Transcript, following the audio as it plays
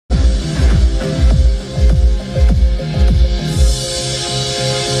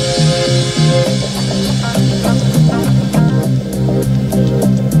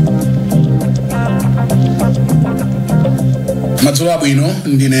Masolo abwino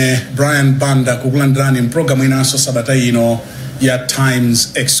ndine Brian Banda kukulandirani mprogramu inaso sabata ino ya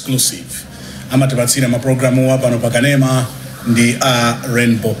Times Exclusive. Amatipatsira maprogramu wapano pakanema ndi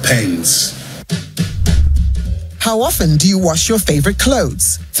Rainbow Paints. How often do you wash your favorite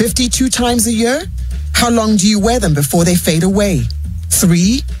clothes? 52 times a year? How long do you wear them before they fade away?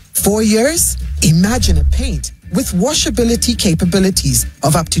 3, 4 years? Imagine a paint with washability capabilities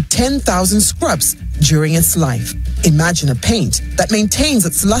of up to 10,000 scrubs during its life. Imagine a paint that maintains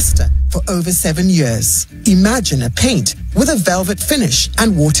its luster for over 7 years. Imagine a paint with a velvet finish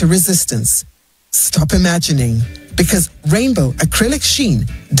and water resistance. Stop imagining, because Rainbow Acrylic Sheen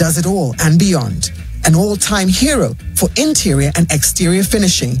does it all and beyond. An all-time hero for interior and exterior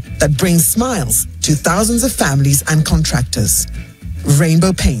finishing that brings smiles to thousands of families and contractors.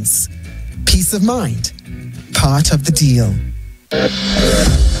 Rainbow Paints. Peace of mind. Part of the deal.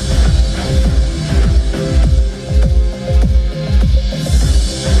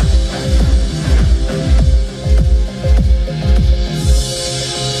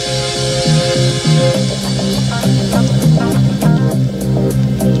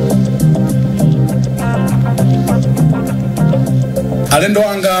 Alendo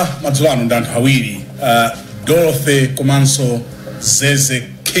anga matulano ndantu hawiri Dorothy komanso Zeze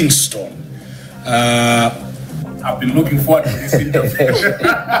Kingston. I've been looking forward to this interview.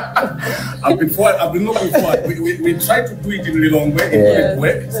 I've been looking forward. We tried to do it in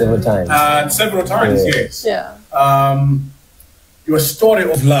Lilongwe. Several times. Several times, yes. Yeah. Your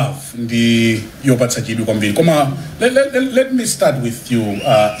story of love, let me start with you,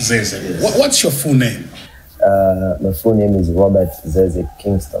 Zeze. Yes. What's your full name? My full name is Robert Zeze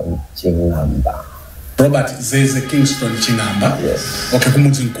Kingston Chingamba. Robert Zeze Kingston Chingamba? Yes. Okay,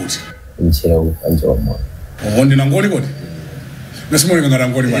 kumudzi nkuti? Mcheu, Anjomo. Ngoni na ngoni kodi? Nesimoni ngana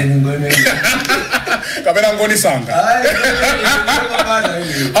ngoni wani? Kapena ngoni sanga?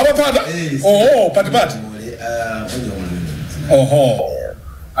 Aba pada? Oh, pati.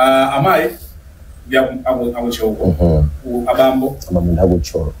 Amai? Ya awo choko. Abambo? Abambo ndago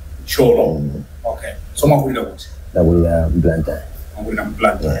choro. Choro? Okay. So makulira kuti? Ndakulira Banda. Makulira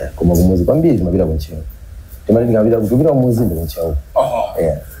Banda. Yeah. Kuma kumuzi kwambiri mabira kunchero. Timali ngabira kutubira kumuzi ndikunchero.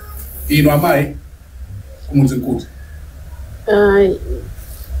 Yeah. Ino amai? Kumuzi nkuti?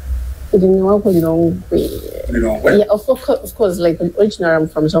 Ndini wako Lilongwe. Yeah, of course, like originally I'm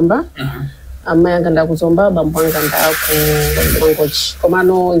from Zomba. Amaya ganda ku Zomba, bambwanga ganda ku Mangochi.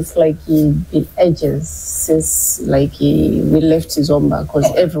 Komano, it's like it ages since like we left Zomba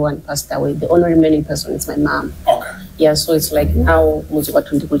because everyone passed away. The only remaining person is my mom. Okay. Yeah, so it's like now muzi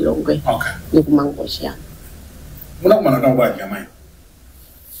watu ndi ku Lilongwe. Okay. Ndi ku Mangochi, yeah. Muna kumana na ubaki amai?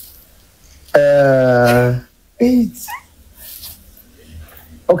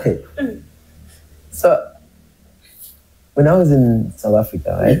 Okay. So when I was in South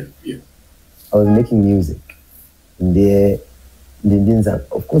Africa, right? Yeah. I was making music. And there,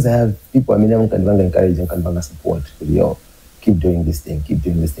 of course, I have people. I mean, I can encourage and can support. Yo, keep doing this thing.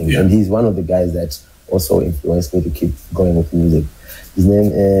 Yeah. And he's one of the guys that also influenced me to keep going with music. His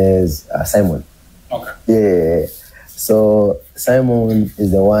name is Simon. Okay. Yeah. So Simon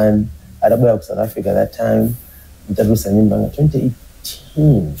is the one. I was in South Africa at that time. 2018.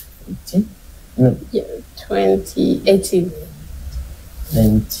 18? No. Yeah, 2018.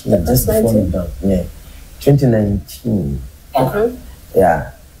 19. Just before me down. Yeah. 2019. Okay.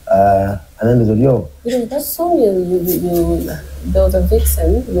 Yeah. And then there's yo. You know, that song there was a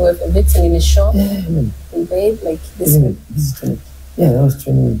vixen. You were a vixen in a shop. Yeah, man. In bed, like this. This is 20. Yeah, that was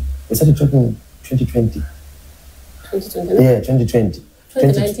 20. We started talking 2020. 2020. Yeah, 2020.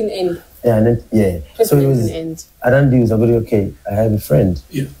 2019 end. Yeah, and then, yeah. So it was. End. I don't do is okay. I have a friend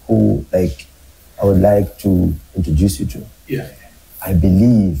who like I would like to introduce you to. Yeah. I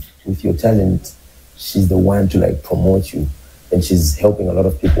believe with your talent, she's the one to like promote you, and she's helping a lot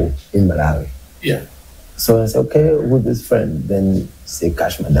of people in Malawi. Yeah. So I said, okay, with this friend, then say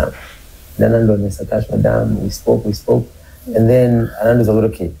Cash Madam. Then I know Mr. Cash Madam, we spoke, and then I was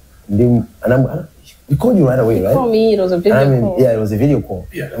like, okay, we called you right away, right? For me, it was a video call. Yeah, it was a video call.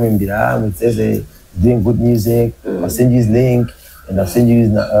 Yeah. I mean, Biram, it says doing good music. I'll send you his link, and I'll send you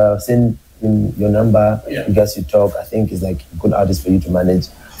your number. Yeah. You guys should talk. I think it's like a good artist for you to manage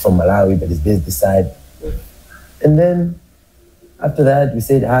from Malawi, but it's based this side. And then after that, we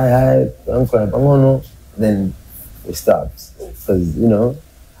said hi, Uncle. Then we stopped because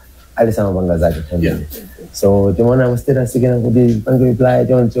I listen to Banga Zaki. Yeah. So the one I was still asking, I could reply,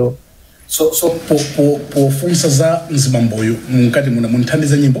 don't you? So po funsa za nzimamboyo mukati muna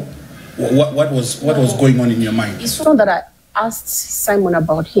muntandiza nyimbo. What was going on in your mind? It's not that asked Simon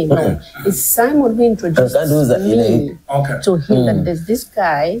about him. No, it's Simon who introduced me to him that there's this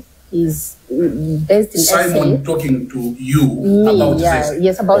guy. He's based in Simon SA. talking to you about Zeze.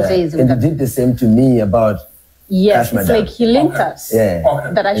 Yes, about Zeze. And he did the same to me about Yes, it's like he linked us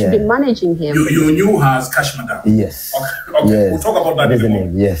that I should be managing him. You knew her as Cash Madam? Yes. Okay. Yes. We'll talk about that in a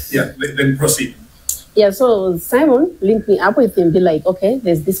moment. Yes. Yeah, then proceed. Yeah, so Simon linked me up with him, be like, okay,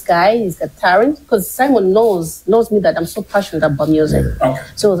 there's this guy, he's a talent. Because Simon knows me that I'm so passionate about music. Okay.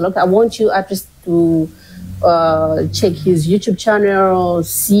 So I was like, I want you artists to check his YouTube channel,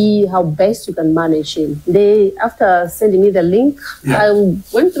 see how best you can manage him. After sending me the link, I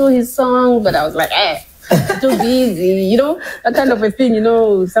went through his song, but I was like, too busy, you know, that kind of a thing, you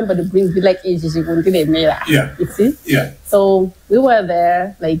know, somebody brings me like, you see? Yeah. So we were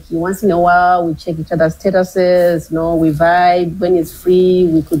there, like once in a while, we check each other's statuses, you know, we vibe. When it's free,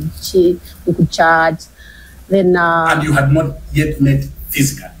 we could chat. Then and you had not yet met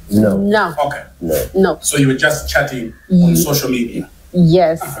physically? No. Okay. No. So you were just chatting on social media?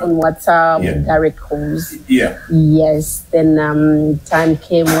 Yes, on WhatsApp, direct calls. Yeah. Yes. Then time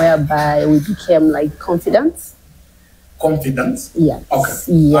came whereby we became like confidants. Confidants? Yes. Okay.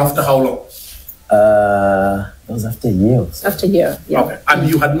 Yes. After how long? It was after a year. After a year. Yeah. Okay. And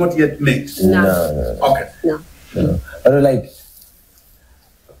you had not yet met? No. Okay. No. But like,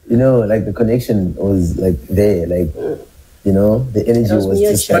 you know, like the connection was like there, like. You know, the energy was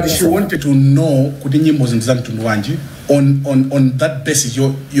just but she wanted to know could nyimbo zinzantunwanji on that basis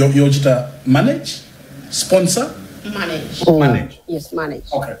your jita manage, sponsor, manage. Yes,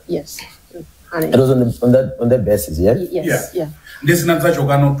 manage. Okay. Yes. Manage. It was on that basis, yeah? Yes. Yeah. This is not that you're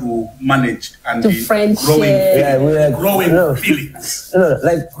going to manage and to friendship. Growing feelings. No,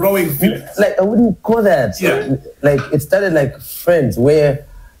 like growing feelings. Like I wouldn't call that. Yeah. Like it started like friends where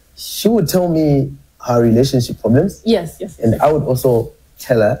she would tell me her relationship problems. Yes. And I would also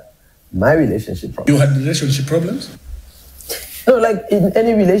tell her my relationship problems. You had relationship problems? No, like in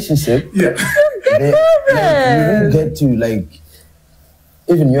any relationship. Yeah. You don't get to like,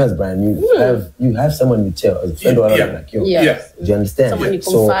 even you as Brian, you have someone you tell as a friend or like you. Yeah. Do you understand? Someone you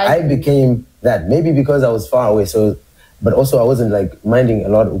so confide. I became that, maybe because I was far away. So, but also I wasn't like minding a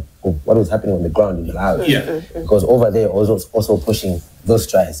lot of what was happening on the ground in the house. Yeah. Because over there I was also pushing those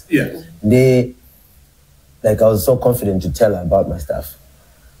tries. Yeah. Like I was so confident to tell her about my stuff.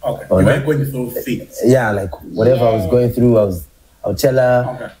 Okay. You were going through things. Yeah, like whatever I was going through, I would tell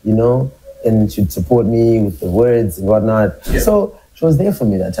her, you know, and she'd support me with the words and whatnot. Yeah. So she was there for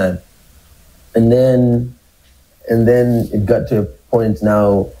me that time. And then it got to a point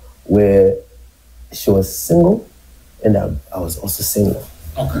now where she was single and I was also single.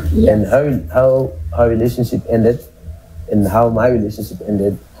 Okay. Yes. And how our relationship ended and how my relationship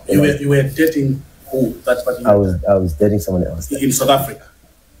ended. You were dating who? That's what you I was dating someone else. In South Africa?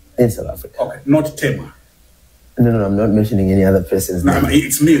 In South Africa. Okay, not Tema. No, I'm not mentioning any other person's name.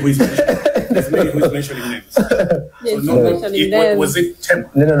 It's me who is mentioning. It's me who is mentioning names. Was it Tema?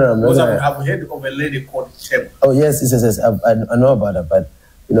 No, I'm not. I've heard of a lady called Tema. Oh, yes. I know about her, but,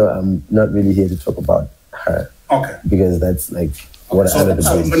 you know, I'm not really here to talk about her. Okay. Because that's like what I had to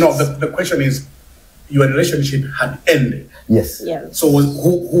do. No, the question is, your relationship had ended. Yes. Yeah. So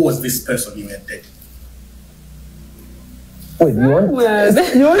who was this person you were dating? Wait, you want the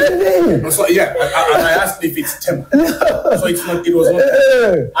name? So yeah, I asked if it's Tema. So it's not. It was not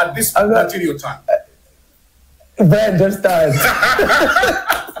at this material time. Bad, don't start.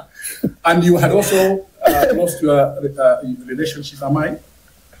 And you had also lost your relationship, am I?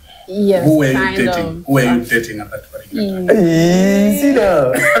 Yes. Who were you dating? Who were you dating at that particular time? Easy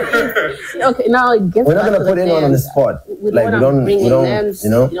now. Okay, now we're not gonna put anyone on the spot. Like we don't, names, you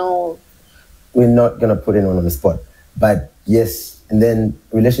know, we're not gonna put anyone on the spot. But yes, and then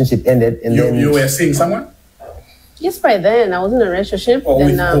relationship ended, and then you were seeing someone. Yes, by then I was in a relationship. Or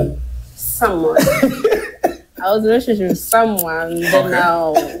then, with who? Someone. I was in a relationship with someone. Then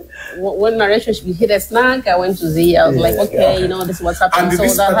now, when my relationship hit a snag, I went to Zeze. I was like, okay, you know, this is what's happening.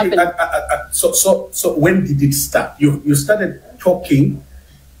 And so that happened. So when did it start? You started talking,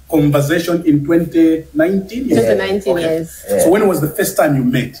 conversation in 2019? 2019, yes. Yeah. So when was the first time you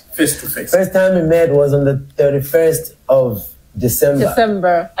met, face to face? First time we met was on the 31st of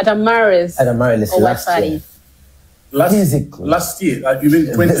December. At Amaris. At Amaris last year. Last year, you mean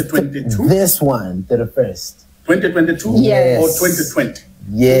 2022? This one, 31st. 2022? Yes. Or 2020?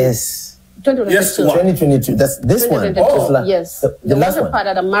 Yes. 2022. Yes, 2022. That's this one. Oh. Yes. The last was one. Part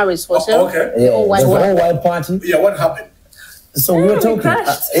at Amaris for sure. Okay. Yeah. The whole white party. Yeah, what happened? So we were talking.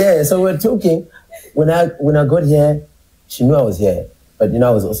 So we were talking. When I got here, she knew I was here. But, you know,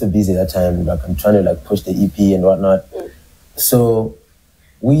 I was also busy that time. Like, I'm trying to, like, push the EP and whatnot. So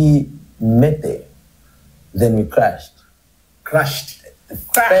we met there. Then we crashed. Crashed. The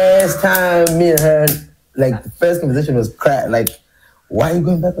first time me and her, like the first conversation was like, why are you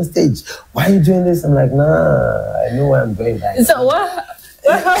going back on stage? Why are you doing this? I'm like, nah, I know why I'm going back. So what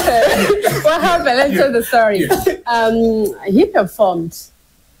happened? What happened? Let's tell the story. He performed.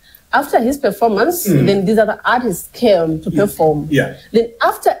 After his performance, then these other artists came to perform. Yeah. Then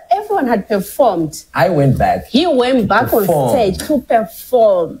after everyone had performed, I went back. He went back on stage to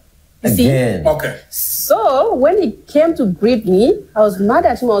perform. You again. See? Okay. So when he came to greet me, I was mad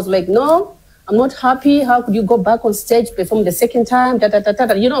at him. I was like, no, I'm not happy. How could you go back on stage, perform the second time?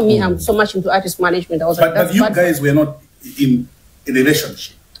 You know me, I'm so much into artist management. I was like, but you guys were not in a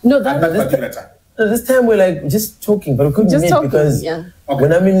relationship. No, at that particular time. This time we're like just talking, but we couldn't just meet talking, because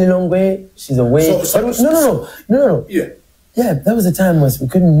when I'm in Lilongwe, she's away. No. Yeah, that was the time was we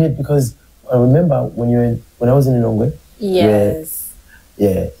couldn't meet because I remember when I was in Lilongwe. Yes.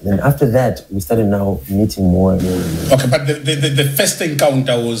 Then after that we started now meeting more and more. Okay, but the first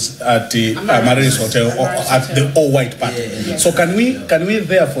encounter was at the Amaryllis Hotel or at the All White Park. Yeah. So can we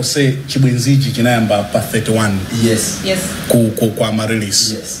therefore say Chibwenziji Chinayamba per 31? Yes. Ku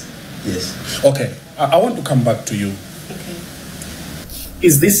Amaryllis. Yes. Okay, I want to come back to you. Okay.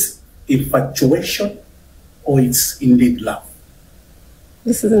 Is this infatuation or it's indeed love?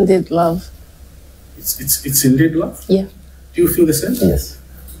 This is indeed love. It's indeed love? Yeah. Do you feel the same? Yes.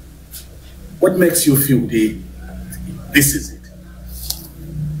 What makes you feel this is it?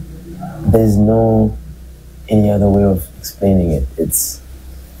 There's no any other way of explaining it. It's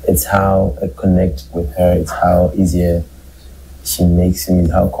how I connect with her. It's how easier she makes me,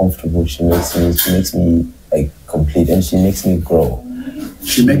 how comfortable she makes me. She makes me like complete, and she makes me grow.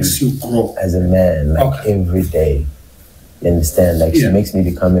 She makes you grow as a man, like every day. You understand? Like she makes me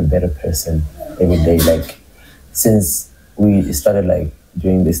become a better person every day. Like since we started like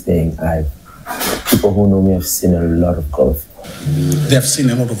doing this thing, people who know me have seen a lot of growth. They have seen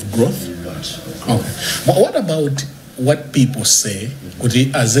a lot of growth. Okay. But what about what people say?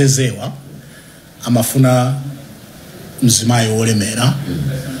 Kuti azezewa amafuna mzimayo olemera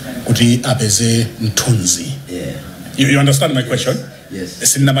kuti apeze mtunzi. You understand my question? Yes.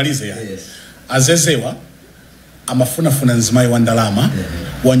 Sinamalize ya. Azezewa amafuna mzimayo wandalama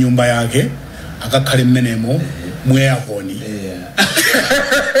wa nyumba yake akakhale mmenemo mwe yakoni.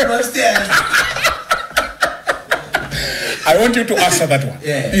 I want you to answer that one.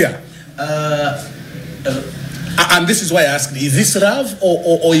 Yeah. And this is why I asked, is this love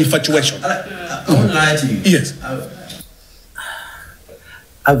or infatuation? I won't lie to you. Yes.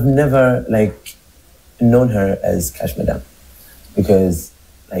 I've never like known her as Cash Madam because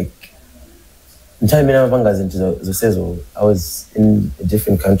like in time I was into Zeze, I was in a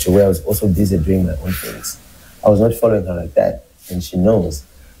different country where I was also busy doing my own things. I was not following her like that, and she knows.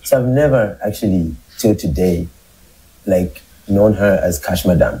 So I've never actually till today like known her as Cash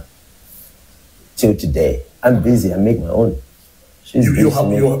Madam. Till today, I'm busy. I make my own. She's busy.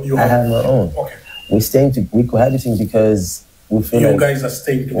 I have my own. Okay. We're cohabiting because we feel you like guys are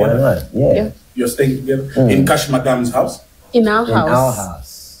staying together. Why not? Yeah. You're staying together in Cash Madam's house. In our house. In our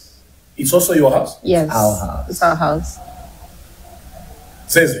house. It's also your house. Yes. Our house. It's our house.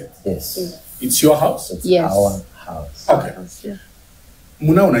 Zeze. Yes. It's your house. It's yes. Our house. Okay. Yeah.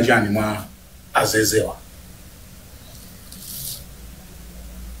 Muna unajani mwa azezewa.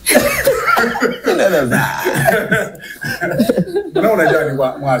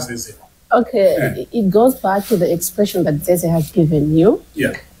 Okay, it goes back to the expression that Zeze has given you.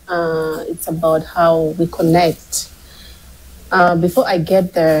 Yeah. It's about how we connect. Before I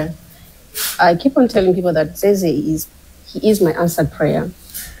get there, I keep on telling people that Zeze is my answered prayer.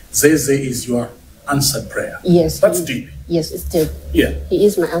 Zeze is your answered prayer. Yes. That's deep. Yes, it's deep. Yeah. He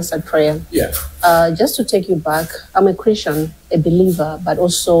is my answered prayer. Yeah. Just to take you back, I'm a Christian, a believer, but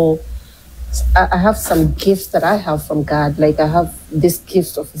also I have some gifts that I have from God. Like I have this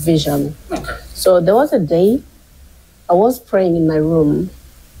gift of vision. Okay. So there was a day I was praying in my room.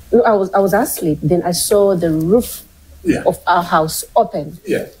 No, I was asleep. Then I saw the roof of our house open.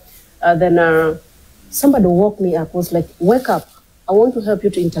 Yeah. Then somebody woke me up. Was like, "Wake up! I want to help you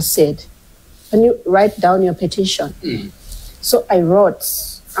to intercede. Can you write down your petition?" So I wrote.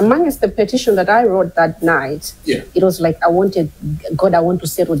 Amongst the petition that I wrote that night, it was like I want to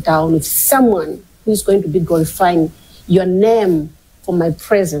settle down with someone who is going to be glorifying your name for my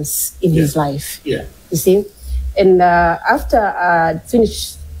presence in his life. Yeah. You see? And after I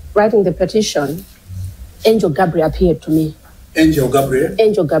finished writing the petition, Angel Gabriel appeared to me. Angel Gabriel?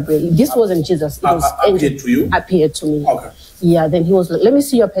 Angel Gabriel. This wasn't Jesus. It was Angel. Appeared to you? Appeared to me. Okay. Yeah, then he was like, "Let me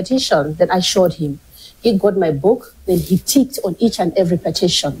see your petition." Then I showed him. he got my book, then he ticked on each and every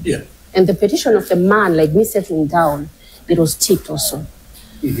petition. Yeah. And the petition of the man, like me settling down, it was ticked also.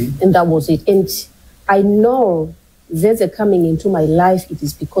 And that was it. And I know Zeze coming into my life, it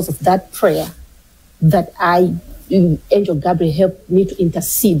is because of that prayer that Angel Gabriel helped me to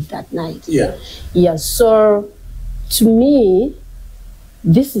intercede that night. Yeah. Yeah, so to me,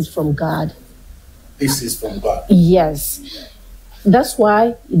 this is from God. This is from God. Yes. That's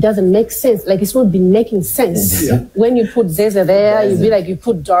why it doesn't make sense. Like, it's not been making sense. Yeah. When you put Zeze there, you be like, you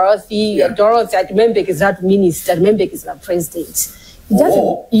put Dorothy. Yeah. Dorothy, I remember, is that minister. I remember, is that president. It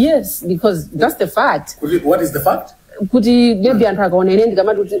doesn't, yes, because that's the fact. What is the fact? Kuti maybe antakaona ine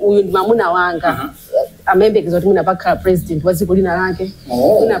ndikama kuti uyu ndi mwamuna wanga amembekeza kuti munapakhala president waziko lina lake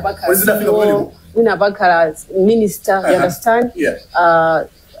munapakhala minister, you understand? Yeah.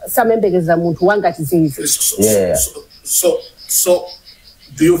 Samembekeza munthu wanga Zeze. Yeah. So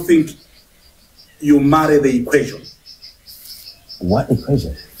do you think you marry the equation What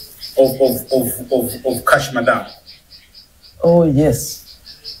equation? of Cash Madam? Oh, yes.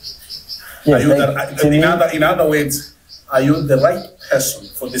 Are Yes, you like, in other words, are you the right person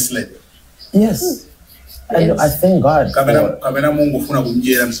for this lady? yes. Yes. I thank God. Kamena Mungu ufuna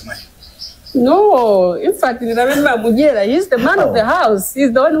kumjera msemaji. No, in fact, remember Mujera, he's the man of the house.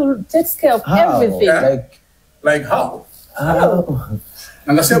 He's the one who takes care of everything. Like how? How?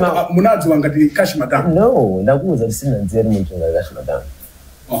 Nangasema munazi wangati Cash Madam. No, ndakuza sina nzeri muntu nga Cash Madam.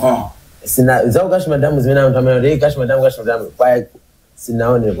 Sina zao Cash Madam zimena mtamana Cash Madam kwa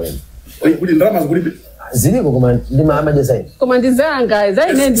sinaone kwenu. Kuli drama zikuli ziliko kama ndima ama design. Koma ndizanga,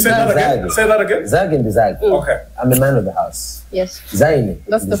 zaine Say that again. Zage ndi zage. Okay. I'm a man of the house. Yes. Zaine.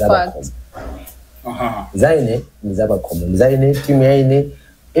 That's the fact. Zaine ndizaba koma. Zaine team yaine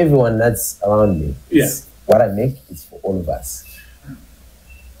everyone that's around me. Yeah. What I make is for all of us.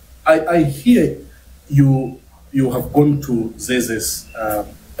 I hear you have gone to Zeze's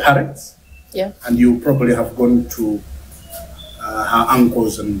parents. Yeah. And you probably have gone to her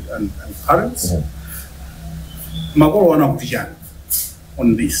uncles and parents. Magoro wana kutijana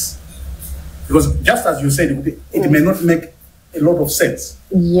on this. Because just as you said, it may not make a lot of sense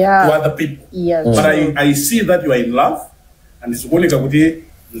to other people. Yes. But I see that you are in love, and it's going to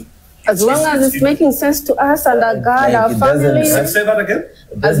as long as it's making sense to us and our God, our family. Say that again.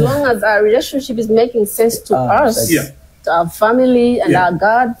 As long as our relationship is making sense to us, to our family and our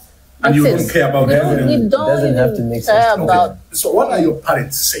God. And you don't care about them. We don't even have to make sense. about. So what are your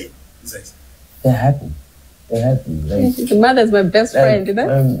parents saying? They're happy. They're happy. Like, the mother's my best friend, you know?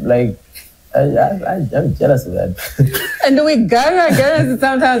 I'm jealous of that. And we gather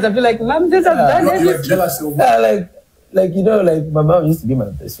sometimes. I feel like, Mom, this has done it. You're jealous of what? Like you know, like my mom used to be my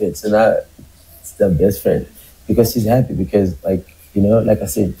best friend, so now it's the best friend because she's happy because, like, you know, like I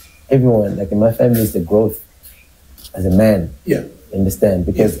said, everyone, like in my family, is the growth as a man. Yeah. You understand?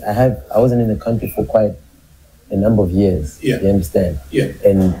 Because I wasn't in the country for quite a number of years. Yeah. You understand? Yeah.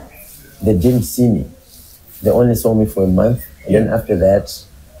 And they didn't see me. They only saw me for a month, and then after that,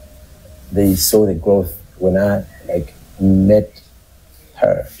 they saw the growth when I met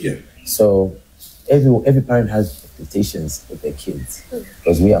her. Yeah. So every parent has expectations with their kids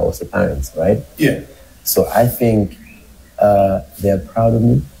because we are also parents, right? Yeah. So I think they're proud of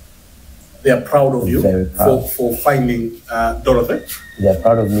me. They are proud of you Very proud. for finding Dorothy. They're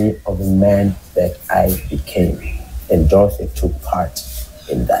proud of me, of the man that I became, and Dorothy took part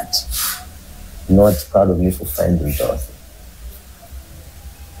in that. Not proud of me for finding Dorothy.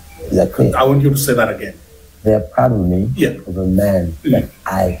 Is that clear? I want you to say that again. They are proud of me, of the man that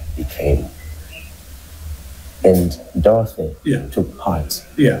I became. And Dorothy took part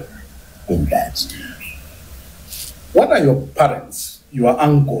in that. What are your parents, your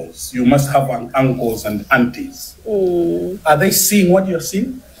uncles? You must have uncles and aunties. Are they seeing what you're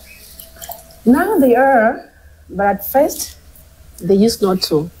seeing? Now they are, but at first, they used not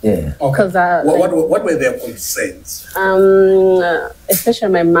to. Yeah. Okay. What were their concerns? Especially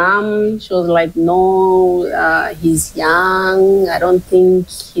my mom, she was like, no, he's young. I don't think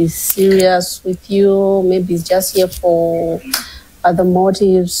he's serious with you. Maybe he's just here for other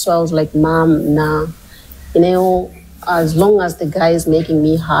motives. So I was like, Mom, nah. You know, as long as the guy is making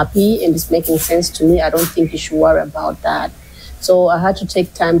me happy and it's making sense to me, I don't think you should worry about that. So I had to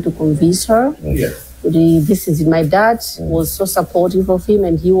take time to convince her. Yeah. This is my dad was so supportive of him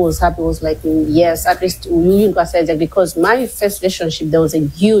and he was happy. Was like, yes, at least because my first relationship there was a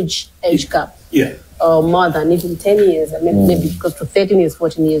huge age gap. Yeah. More than even 10 years, maybe close to 13 years,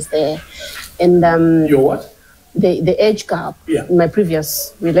 14 years there. And your what? The age gap in my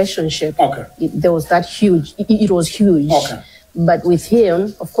previous relationship. Okay. There was that huge. It was huge. Okay. But with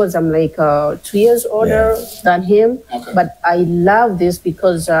him, of course, I'm like 2 years older than him. Okay. But I love this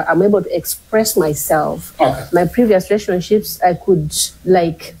because I'm able to express myself. Okay. My previous relationships, I could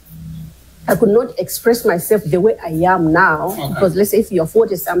not express myself the way I am now. Okay. Because let's say if you're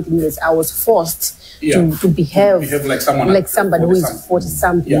 40-something years, I was forced to behave like somebody who is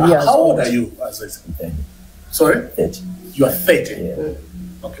 40-something years. How old are you, Zeze? Sorry? 30. You are 30.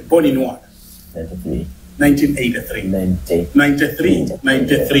 Yeah. Okay. Born in what? 93. 1983.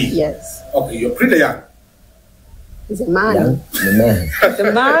 93. Yes. Okay, you're pretty young. He's a man. Young? The man. The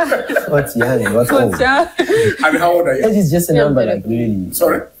man. What's young? What's old? And how old are you? Age is just a number, like really.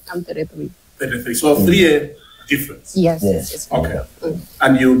 Sorry? I'm 33. 33. So 3 year difference. Yes. Yes. Okay.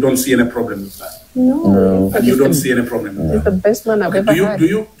 And you don't see any problem with that? No. And you don't see any problem with He's that? the best man I've ever had.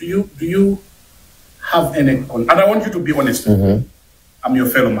 Do you have any? And I want you to be honest with me. I'm your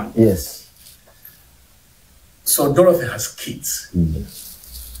fellow man. Yes. So Dorothy has kids.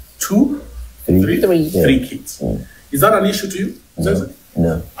 2, 3, Three. 3 kids. Is that an issue to you? Zeze?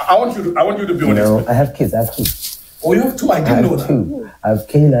 No. I want you to be honest. No, I have kids. Oh, you have 2? I didn't know that. 2. I have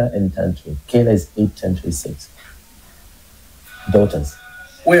Kayla and Tantra. Kayla is 8, Tantra is 6. Daughters.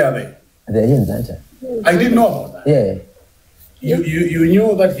 Where are they? They're here in Atlanta. I didn't know about that. Yeah. You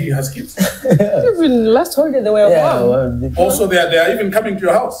knew that he has kids? Even last holiday they were home. Well, Also, they are even coming to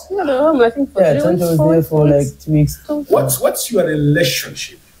your house. Yeah, they were home, I think, for 3 weeks. Tantra was there for like 2 weeks. What's your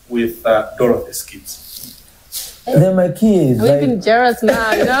relationship with Dorothy's kids? They're my kids. I'm even jealous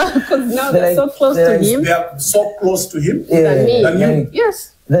now, because now they're so close to him. They are so close to him? Than me. Than you?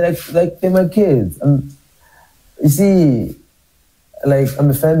 Yes. They're like they're my kids. You see, like I'm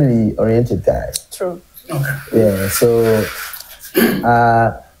a family-oriented guy. True. Okay. Yeah, so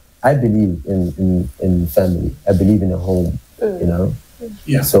I believe in family. I believe in a home, you know?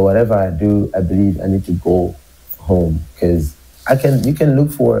 Yeah. So whatever I do, I believe I need to go home because you can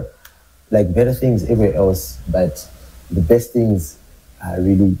look for like better things everywhere else, but the best things are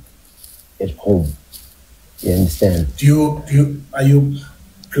really at home. You understand? Are you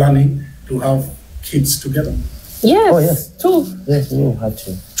planning to have kids together? Yes. Oh, yes. 2. Yes, you have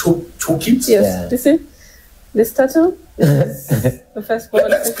to. Two kids? Yes. Yeah. You see? This tattoo? The first one.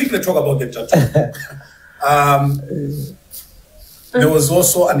 Let's quickly talk about the tattoo. There was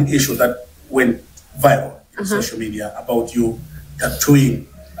also an issue that went viral on social media about you tattooing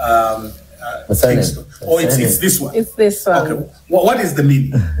things. Oh, it's this one. It's this one. Okay. What is the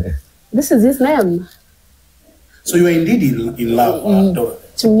meaning? This is his name. So you are indeed in love, Dorothy.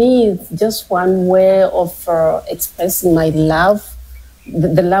 To me, it's just one way of expressing my love,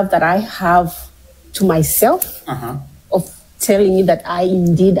 the love that I have to myself, of telling you that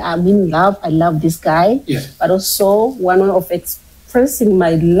I'm in love. I love this guy, but also one way of expressing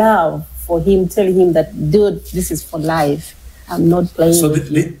my love for him, telling him that, dude, this is for life. I'm not playing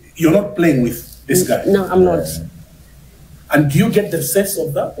with you. You're not playing with this guy? No, I'm not. And do you get the sense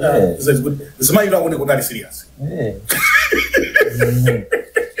of that? It's good. It's my don't want to go very serious. Yeah.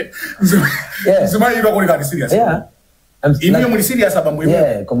 It's my you don't want to go serious. Yeah.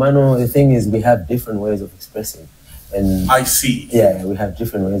 Yeah, Komano, the thing is we have different ways of expressing. And I see. Yeah, we have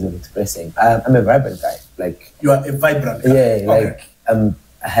different ways of expressing. I'm a vibrant guy. Like you are a vibrant guy. Yeah, like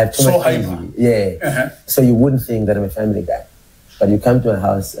I have too much energy. Yeah. So you wouldn't think that I'm a family guy. But you come to my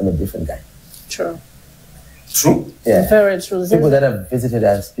house, I'm a different guy. True. True? Yeah. Very true. People that have visited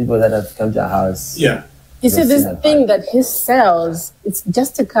us, people that have come to our house. Yeah. You see, this thing that he sells, it's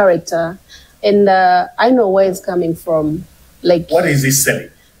just a character. And I know where it's coming from. Like, what is he selling?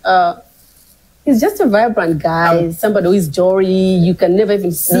 He's just a vibrant guy, somebody who is jolly. You can never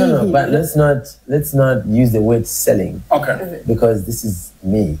even see him. But let's not use the word selling. Okay. Because this is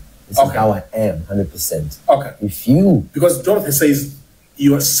me. This is how I am, 100%. Okay. Because Dorothy says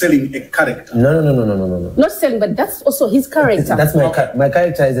you are selling a character. No. Not selling, but that's also his character. That's my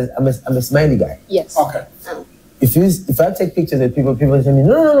character is I'm a smiley guy. Yes. Okay. If I take pictures of people tell me,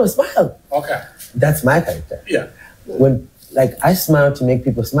 no, smile. Okay. That's my character. Yeah. When I smile to make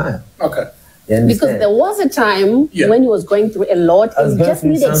people smile. Okay. Because there was a time when he was going through a lot, and he just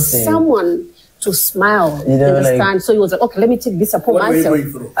needed someone to smile, you know, understand? So he was like, okay, let me take this upon myself.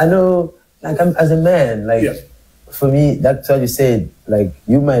 I know, like, I'm as a man, like, for me, that's what you said. Like,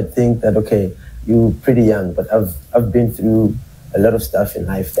 you might think that, okay, you're pretty young, but I've been through a lot of stuff in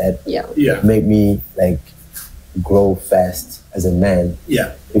life that made me, like, grow fast as a man.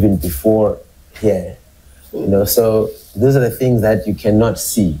 Yeah. Even before here, you know. So those are the things that you cannot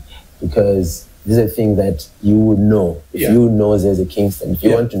see, because these are things that you would know if you know Zeze Kingston, if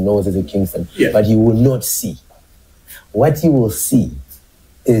you want to know Zeze Kingston, but you will not see. What you will see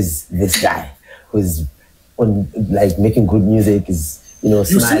is this guy who's on like making good music is,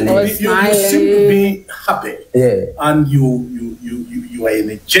 smiling. You seem to be happy. Yeah. And you are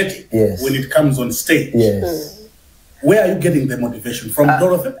energetic when it comes on stage. Yes. Where are you getting the motivation from,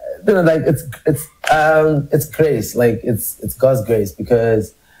 Dorothy? Like it's grace. Like it's God's grace,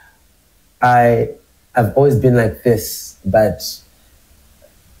 because I've always been like this, but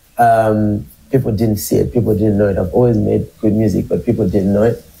people didn't see it. People didn't know it. I've always made good music, but people didn't know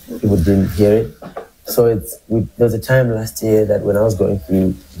it. People didn't hear it. So there was a time last year that when I was going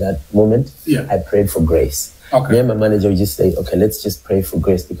through that moment, I prayed for grace. Okay. Me and my manager would just say, okay, let's just pray for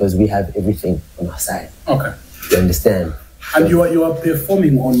grace, because we have everything on our side. Okay. You understand? And you are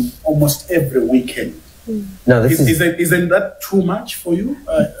performing on almost every weekend. Now, isn't that too much for you,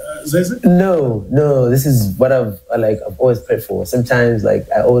 Zeze? No. This is what I've always prayed for. Sometimes,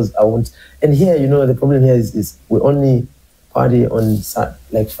 I want. And here, the problem here is we only party on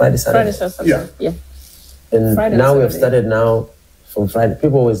Friday, Saturday. Yeah. And Friday, now we have Saturday. started from Friday.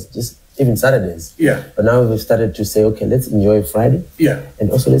 People always just even Saturdays. Yeah. But now we've started to say, okay, let's enjoy Friday. Yeah.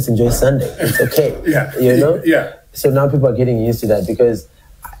 And also let's enjoy Sunday. It's okay. Yeah. Yeah. So now people are getting used to that, because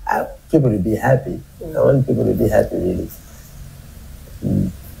people to be happy. I want people to be happy, really.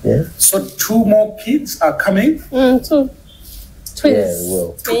 Yeah. So 2 more kids are coming? 2. Twins. Yeah, we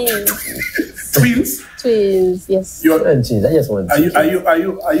will. Twins? Twins, yes. I just want.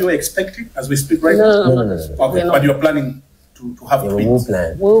 Are you expecting as we speak right now? No. Okay, but you're planning to have twins.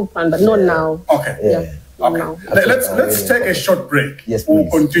 We'll plan, but not now. Okay. Yeah. Okay. No. Let's take a short break. Yes, we'll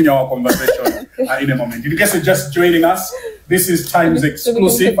please. continue our conversation in a moment. In case you're just joining us, this is Times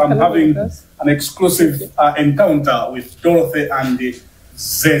Exclusive. I'm having an exclusive encounter with Dorothy and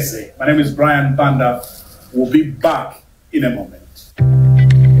Zeze. My name is Brian Banda. We'll be back in a moment.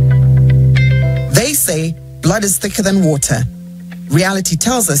 They say blood is thicker than water. Reality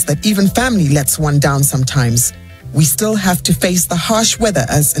tells us that even family lets one down sometimes. We still have to face the harsh weather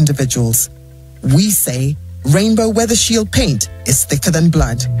as individuals. We say Rainbow Weather Shield paint is thicker than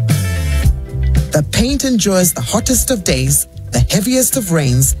blood. The paint endures the hottest of days, the heaviest of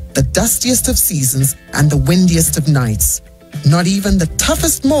rains, the dustiest of seasons, and the windiest of nights. Not even the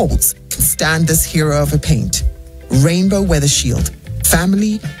toughest molds can stand this hero of a paint. Rainbow Weather Shield,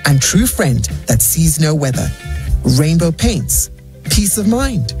 family and true friend that sees no weather. Rainbow paints, peace of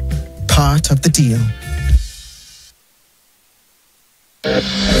mind, part of the deal.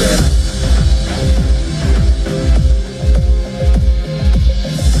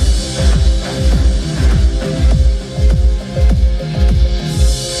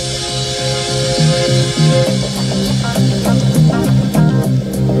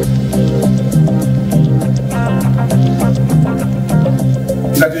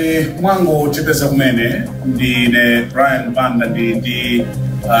 Mwango chipeza kumene ndine Brian Banda ndi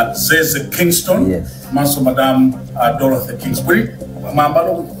Zeze Kingston. Yes. Maso Madam Dorothy Kingsbury.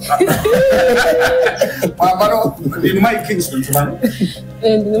 Mambalo ndi Mike Kingston chumani.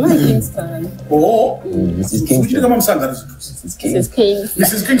 And Mike Kingston. Oh. Mrs. Kingston. Mrs. Kingston. Yeah,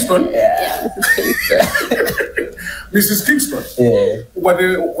 Mrs. Kingston. Mrs. Kingston. Yeah. What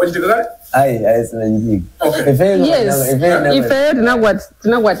did you say? I said okay. Yes.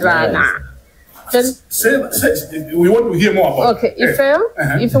 We want to hear more about okay.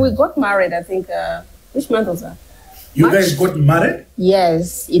 it. If we got married, I think which month was that? You March? guys got married?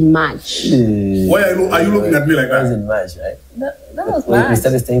 Yes, in March. Why are you looking at me like that? That was that? in March, right? That was March. We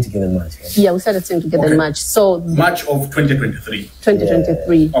started staying together in March, right? Yeah, we started staying together in March. So March of 2023.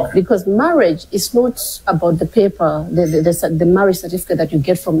 2023. Yeah. Okay. Because marriage is not about the paper, the marriage certificate that you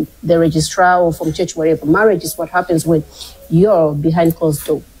get from the registrar or from church, wherever. Marriage is what happens when you're behind closed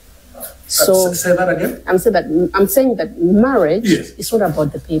door. So say that again. I'm saying that marriage Yes. is not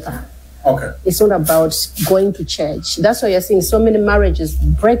about the paper. Okay. It's not about going to church. That's why you're seeing so many marriages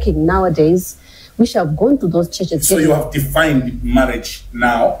breaking nowadays. We should have gone to those churches. So you have defined marriage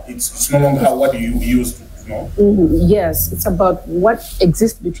now. It's no longer what you used to know. Yes, it's about what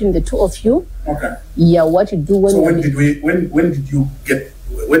exists between the two of you. Okay. Yeah, what you do when. So when did you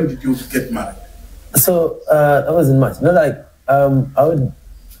get married? So that was in March. Not like I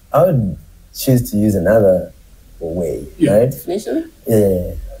would choose to use another way, right? Definition?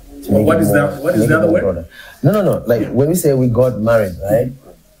 Yeah. What is that? What is the other way? Broader. No. Like when we say we got married, right?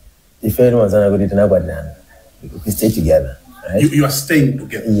 If anyone's gonna go to Nagwadana, we stay together, right? You are staying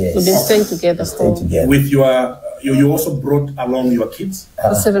together. Yes. We've been staying together. Staying together. With your, you also brought along your kids.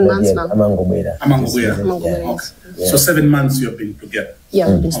 For 7 months now. Amangobeda. Okay. So 7 months you have been together.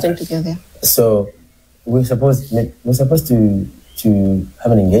 Yeah, we've been staying together. So we're supposed to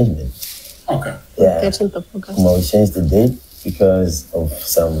have an engagement. Okay. Yeah. 13th of August. We changed the date. because of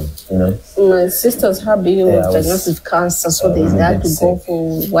some, My sister's hubby was diagnosed with cancer, so they had to go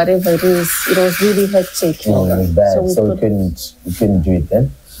for whatever it is. It was really hectic. It was bad, so we couldn't do it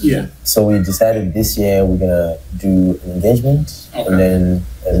then. Yeah. So we decided this year we're gonna do an engagement, and then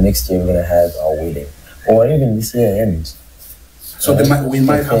next year we're gonna have our wedding, or even this year end. So we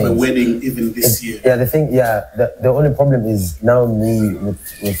might have a wedding even this year. Yeah, the only problem is now me with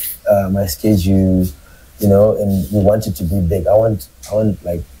my schedule, and we want it to be big. I want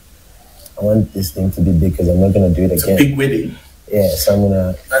this thing to be big because I'm not gonna do it again. It's a big wedding. Yeah, so I'm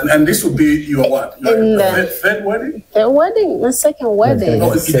gonna. And this will be your what? Your third wedding? The wedding, my second wedding.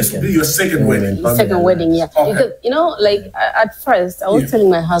 This will be your second wedding. Second wedding, yeah. Okay. Because at first I was telling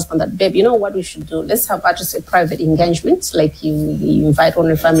my husband that, babe, you know what we should do? Let's have just a private engagement, like you invite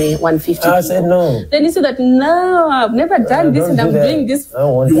only family 150. I said no. Then he said that no, I've never done this, and I'm doing this.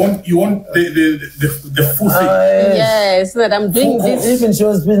 You want the full thing? Yes, that I'm doing this. Even she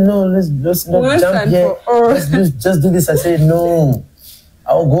was saying no, let's not jump here. Let's just do this. I said no.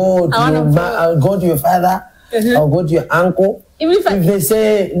 I'll go to your father. I'll go to your uncle. If they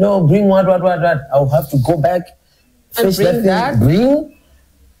say no, bring what, I'll have to go back. And bring that.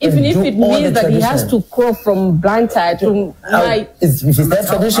 Even if it means that he has to crawl from Banda to my. If it's that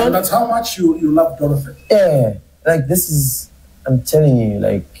tradition. That's how much you love Dorothy. Yeah, like this is. I'm telling you,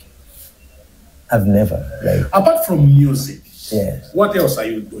 like I've never apart from music. Yeah. What else are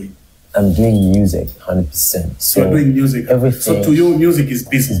you doing? I'm doing music 100%. So you're doing music. Everything. So to you, music is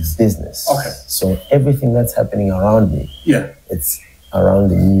business. It's business. Okay. So everything that's happening around me, it's around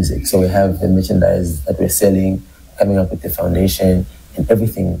the music. So we have the merchandise that we're selling, coming up with the foundation, and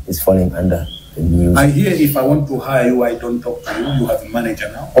everything is falling under the music. I hear if I want to hire you, I don't talk to you. You have a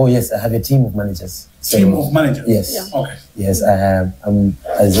manager now. Oh yes, I have a team of managers. Team of managers. Yes. Yeah. Okay. Yes, I have.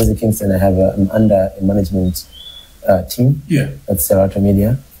 As Zeze Kingston, I'm under a management team. Yeah. At Serato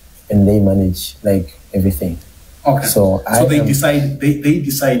Media. And they manage like everything. Okay. So they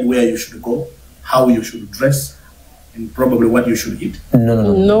decide where you should go, how you should dress, and probably what you should eat.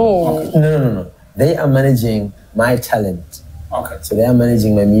 No. Okay. No. They are managing my talent. Okay. So they are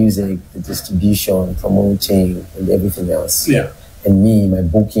managing my music, the distribution, promoting, and everything else. Yeah. And me, my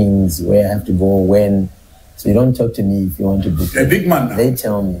bookings, where I have to go, when. So you don't talk to me if you want to book. You're a big man now. They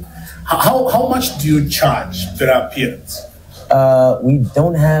tell me. How much do you charge for appearance? We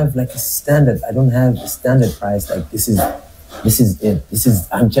don't have like a standard. I don't have a standard price. Like this is it.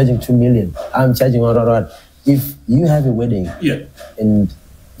 I'm charging 2 million. I'm charging what. If you have a wedding, and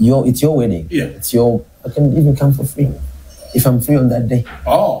it's your wedding, I can even come for free if I'm free on that day.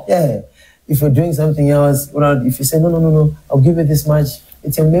 Oh, yeah. If you're doing something else, if you say no, I'll give you this much.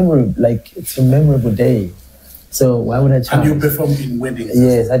 It's your memory. Like it's a memorable day. So why would I charge? And you perform in weddings?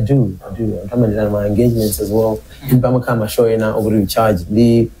 Yes, I do. I'm coming in my engagements as well. I'm coming show you now over charge.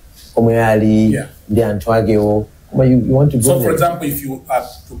 The Omeali, the Antwageo. But you want to go. So for example, if you have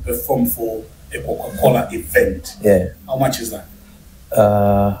to perform for a Coca-Cola event, how much is that?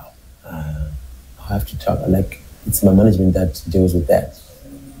 I have to talk. Like it's my management that deals with that.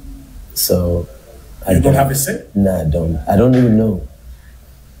 So I don't have a say? No, I don't. I don't even know.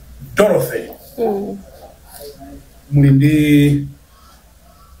 Dorothy. Mulinde,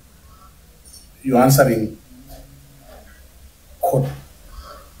 you're answering court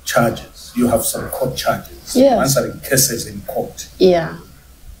charges. You have some court charges. Yes. You're answering cases in court. Yeah.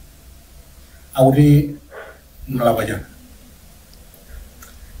 I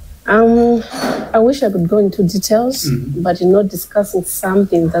wish I could go into details, but you're not discussing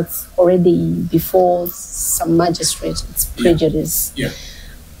something that's already before some magistrate. It's prejudice. Yeah.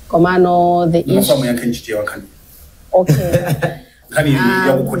 Komano, the issue. Okay.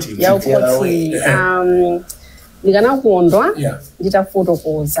 Ndigana kuondwa ndita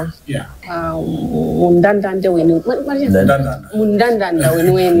fotokoza mundandande wenu mundandanda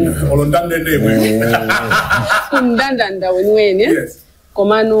wenu mundandanda wenu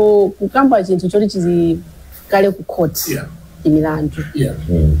komano kukamba chintu choli chizi kale ku court imilandu.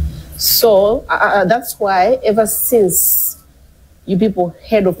 So that's why ever since you people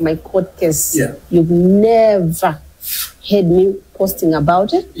heard of my court case, you've never heard me posting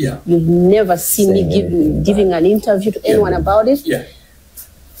about it. You've never seen me giving an interview to anyone about it.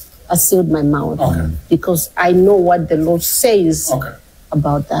 I sealed my mouth because I know what the law says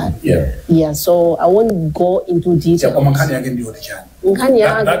about that. So I won't go into detail. That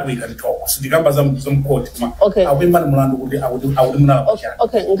we can talk. So okay.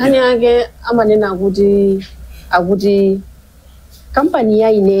 Nkanyage amanena agudi company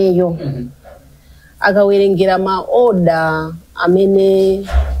ya ineyo agawerengera ma order amene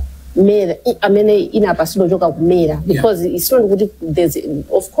mera amene inapasudwa choka kumera because it's not good. There's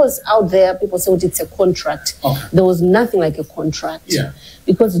of course out there people say it's a contract. There was nothing like a contract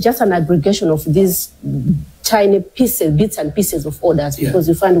because it's just an aggregation of these tiny pieces, bits and pieces of orders because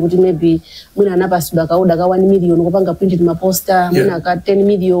you find that maybe muna anapasudwa ka order ka 1 million kupanga printed maposter muna ka 10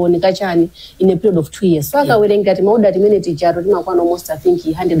 million kachani in a period of 2 years. So akawerenga ati order imene tijaro timakwana almost I think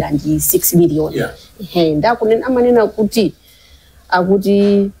 106 million. Ndakunena amanena kuti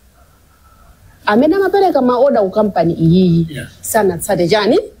akuti amena mapereka maorder ku company iyi sana tsate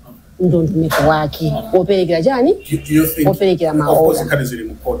jani ndondumeko wake operekera jani operekera maorder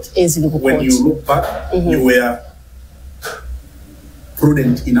when you look back you were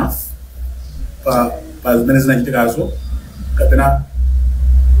prudent enough but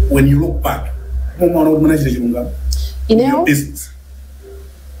when you look back in your business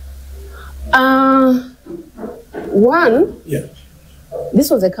one this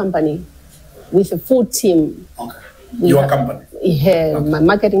was a company with a full team. Your company? Yeah, my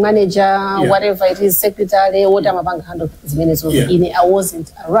marketing manager, whatever it is, secretary, whatever I'm handle minutes of I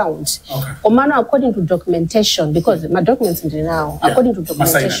wasn't around. Omano, according to documentation, because my documents in now, according to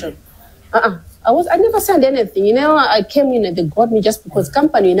documentation. I never signed anything. You know, I came in and they got me just because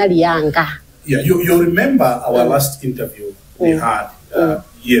company in Alianga. Yeah, you remember our last interview we had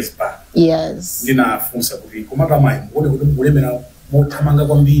years back. Yes. You remember?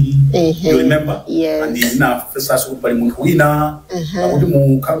 Yes. And he's now first Mutuina,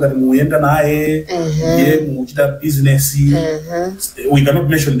 business. We cannot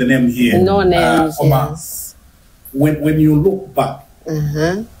mention the name here. No names. Yes. When you look back,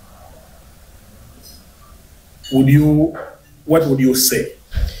 what would you say?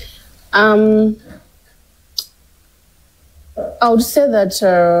 I would say that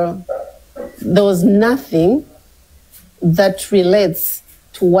there was nothing that relates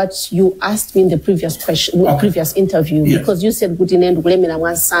to what you asked me in the previous question, previous interview, because you said kuti nendo kulemera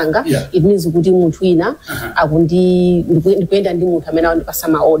mwansanga, it means kuti mutuina akundi ndikuenda ndi mutu amene andipasa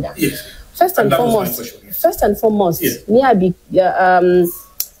ma order. First and foremost,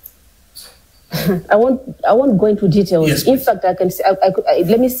 I won't go into details. In fact, I can say,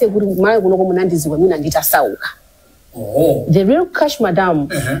 let me say kuti mara kuno komunandiziwa mina nditasauka. The real cash madam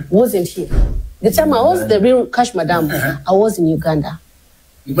wasn't here. The time I was the real cash madam, I was in Uganda.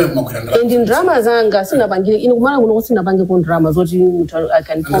 And in drama zanga, sina bangi, in umana kuno sina bangi kon drama. Zoti I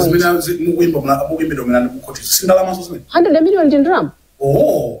can point. 100 million in drama.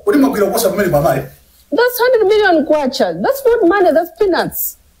 Oh, what do you mean? That's 100 million kwacha. That's not money. That's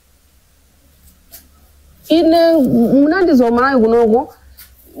peanuts. In munandi zomana kuno.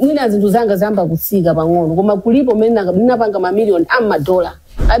 Mina zintu zanga zamba kusiga bangono koma kulipo mena napanga ma million ama dollar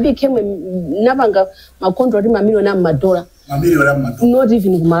I became napanga ma contract ma million ama dollar not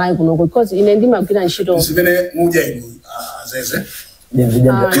even kumalayi kuno because ine ndima kugwira ntchito zimene muja inu Zeze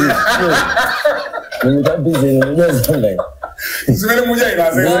zimene muja inu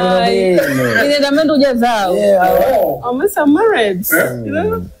Zeze ine ndamendo uja zao almost married you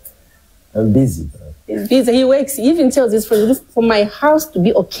know I'm busy. Busy. He works. He even tells his friends, for my house to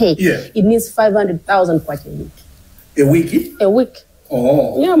be okay, it needs 500,000 quite a week. A week? A week.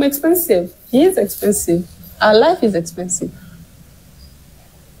 Oh. Yeah, I'm expensive. He is expensive. Our life is expensive.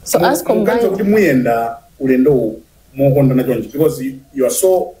 So as combined. Because you are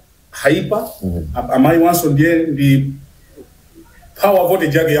so hyper. Am I once on the power of the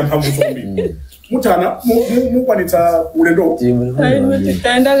jaggy and Hambu? Mutana, mukwanita ulendo.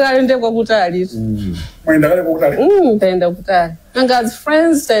 Taenda kalende kwa kutali. Taenda kutali. And as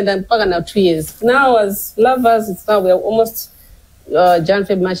friends, taenda mpaka now 2 years. Now as lovers, it's now we are almost Jan,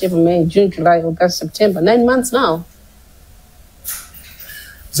 February, March, April, May, June, July, August, September. 9 months now.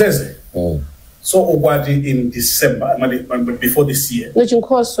 Zeze. So Ogwadi in December, before this year. No,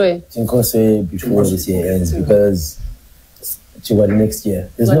 Chinkoswe before this year ends because next year.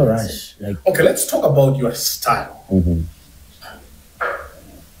 There's no rush. Okay, let's talk about your style.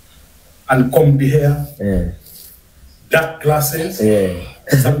 And combed hair, dark glasses.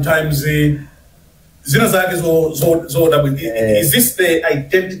 Sometimes is this the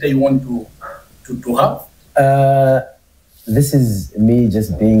identity you want to have? This is me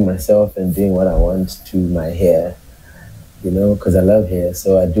just being myself and doing what I want to my hair, you know, because I love hair,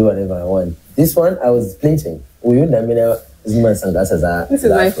 so I do whatever I want. This one I was pleating. This is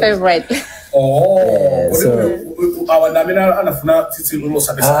my favorite. Oh, yeah, so our namina anafuna titi lulo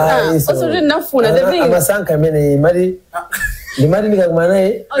sabesa. Also didn't nafuna the thing. Amasanka mene mari. The mari ni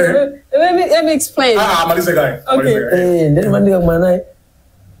kagmanai. Let me explain. Malize guy. Okay. Then mari kagmanai.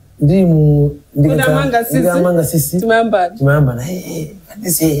 Ndimanga sisi. Tumamba na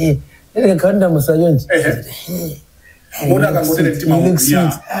this hey. Ndio kaenda masajonji. Mona kangotere tima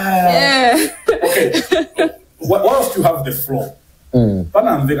yeah. Okay. Whilst you have the floor.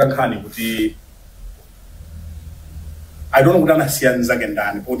 Pana mveka khani kuti I don't know kudana siyanza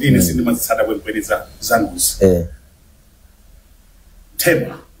gendani kuti ine sindima zitsata kwempeleza zanguzi.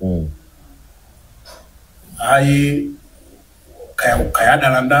 Tema. Ai kaya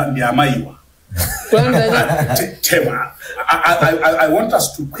dalanda ndi amaiwa. Tema. I want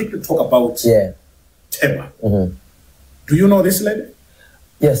us to quickly talk about Tema. Do you know this lady?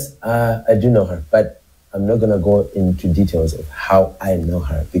 Yes, I do know her, but I'm not going to go into details of how I know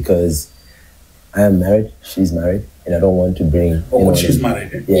her because I am married, she's married, and I don't want to bring... she's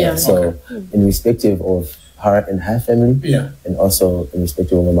married. Yeah, so in respective of her and her family, and also in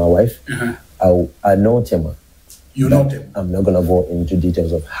respective of my wife, I know Tema. You know Tema? I'm not going to go into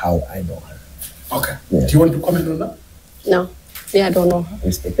details of how I know her. Okay. Yeah. Do you want to comment on that? No. Yeah, I don't know her.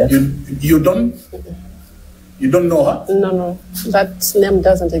 Respect that? You don't? You don't know her? No. That name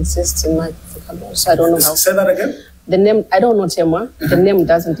doesn't exist in my vocabulary, so I don't know how. Say that again? The name, I don't know Tema. The name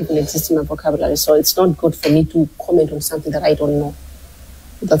doesn't even exist in my vocabulary, so it's not good for me to comment on something that I don't know.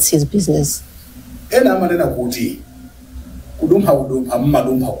 That's his business. Ena manena kuti kudumha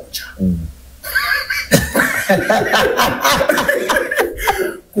mmadumha kucha.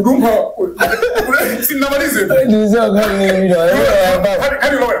 Kudumha sinamalize.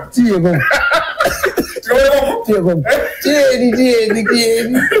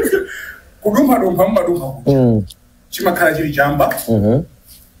 Kudumha mmadumha kucha. Chimakhala chili chamba.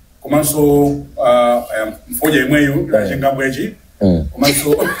 Komanso mfoja imweyu ndachenga bwechi.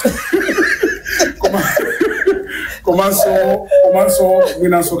 Komanso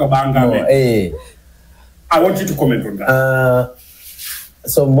winanso kabanga. I want you to comment on that.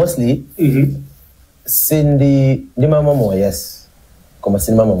 So mostly, Cindy, yes,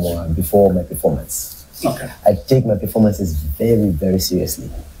 before my performance. Okay. I take my performances very, very seriously.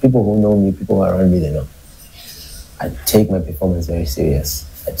 People who know me, people who are around me, they know. I take my performance very serious.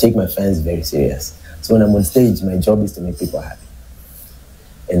 I take my fans very serious. So when I'm on stage, my job is to make people happy.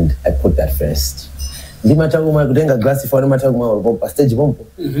 And I put that first. Stage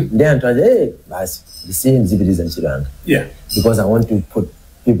yeah. Because I want to put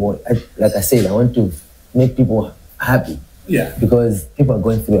people, like I said, I want to make people happy. Yeah. Because people are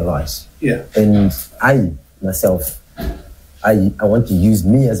going through a lot. Yeah. And I, myself, I want to use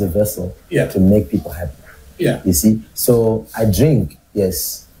me as a vessel to make people happy. Yeah. You see? So I drink,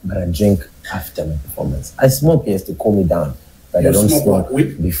 yes, but I drink after my performance. I smoke, yes, to cool me down. But I don't smoke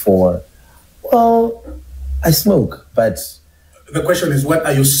before. Well, I smoke, but... The question is, what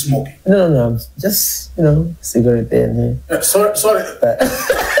are you smoking? No. Just, cigarette there and here. Sorry.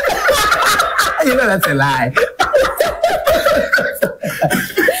 You know that's a lie.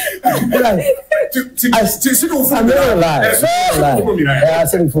 I'm not a lie.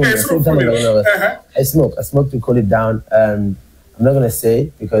 I smoke. I smoke to cool it down. I'm not going to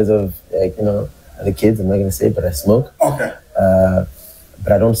say because of, the kids. I'm not going to say, but I smoke. Okay.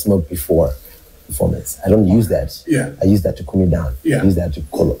 But I don't smoke before performance. I don't use that. Yeah. I use that to cool me down. Yeah. I use that to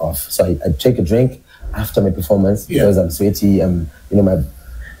cool off. So I take a drink after my performance because I'm sweaty. I'm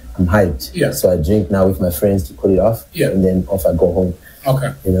hyped. Yeah. So I drink now with my friends to cool it off. Yeah. And then off I go home.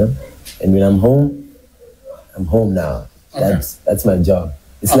 Okay. And when I'm home now. Okay. That's my job.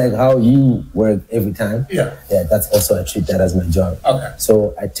 It's like how you work every time. Yeah. Yeah, that's also, I treat that as my job. Okay.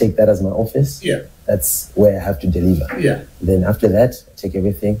 So I take that as my office. Yeah. That's where I have to deliver. Yeah. Then after that, I take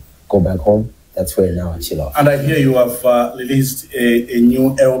everything, go back home. That's where now I chill off. And I hear you have released a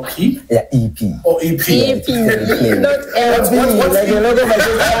new LP? Yeah, EP. Oh, EP. EP, not LP.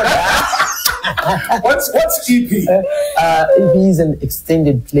 What's EP? EP is an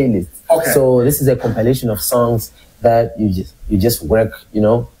extended playlist. Okay. So this is a compilation of songs that you just work,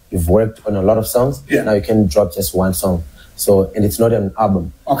 you've worked on a lot of songs. Yeah. Now you can drop just one song. So, and it's not an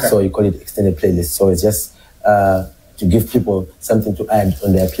album. Okay. So you call it extended playlist. So it's just to give people something to add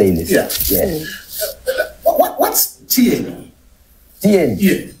on their playlist. Yeah. What's TN? TN.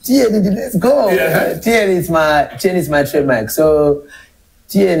 Yeah. TN, let's go. Yeah. TN is my trademark. So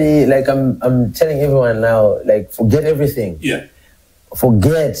TN, like I'm telling everyone now, like forget everything. Yeah.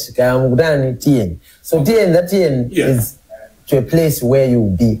 Forget TN. So TN is to a place where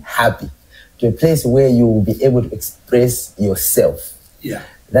you'll be happy, to a place where you will be able to express yourself. Yeah.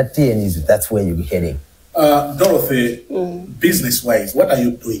 That's where you'll be heading. Dorothy, business-wise, what are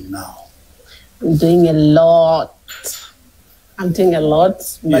you doing now? I'm doing a lot. But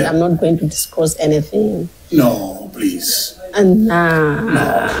I'm not going to disclose anything. No, please. And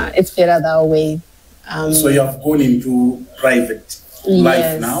it's better that way. So you have gone into private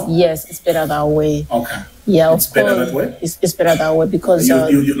life now? Yes, it's better that way. Okay. Yeah, it's better that way? It's better that way because...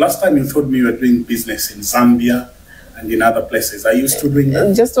 you last time you told me you were doing business in Zambia and in other places. Are you still doing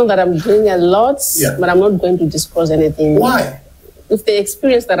that? Just know that I'm doing a lot, but I'm not going to disclose anything. Why? With the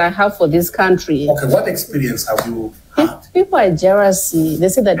experience that I have for this country. Okay, what experience have you had? People are jealous. They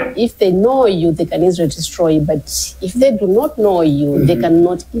say that if they know you, they can easily destroy you. But if they do not know you, they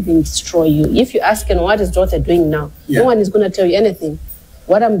cannot even destroy you. If you ask them, what is Dorothy doing now? No one is going to tell you anything.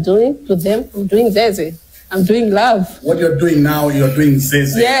 What I'm doing to them, I'm doing Zeze. I'm doing love. What you're doing now, you're doing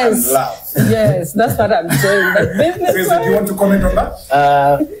Zeze and love. Yes, that's what I'm doing. But business. Zeze, do you want to comment on that?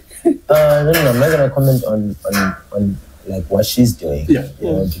 No, I'm not going to comment on like what she's doing. You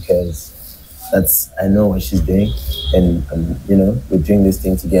know, because I know what she's doing, and you know, we're doing this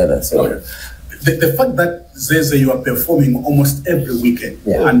thing together. So the fact that Zeze, you are performing almost every weekend,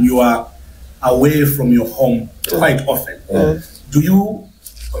 and you are away from your home quite often. Do you,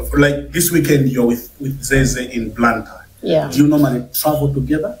 like this weekend, you're with Zeze in Banda? Do you normally travel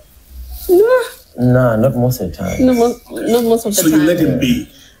together? No, not most of the time. No, not most of the time. So you let him be.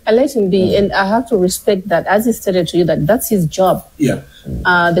 I let him be, and I have to respect that. As he stated to you, that's his job.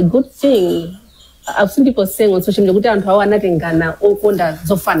 The good thing, I've seen people saying on social media, I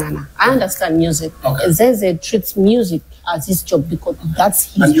understand music. Zeze treats music as his job because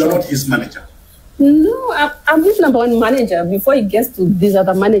that's his job. And you're not his manager? No, I'm his #1 manager before he gets to this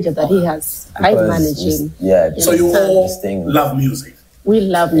other manager that he has. I manage him. So you all love music? We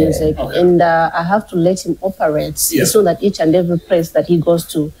love music, and I have to let him operate so that each and every place that he goes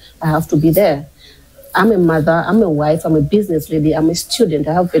to, I have to be there. I'm a mother, I'm a wife, I'm a business lady, I'm a student.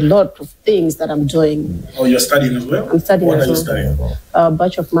 I have a lot of things that I'm doing. Oh, you're studying as well? I'm studying as well. What are you studying?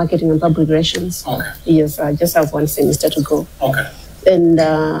 Bachelor of Marketing and Public Relations. Yes, I just have 1 semester to go. And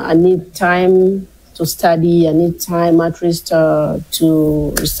I need time to study, I need time at least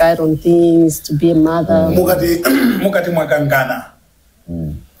to recite on things, to be a mother. Mukati mwakangana.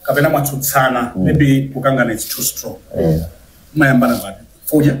 Kapena matsutsana, maybe kukangana is too strong. Mayambana badi.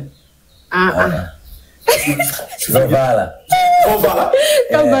 Foja?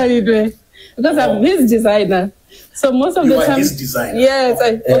 Because I'm his designer. So most of the time, his designer. Yes,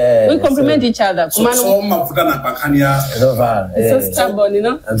 we complement each other. So mafutana bakania. So stubborn, you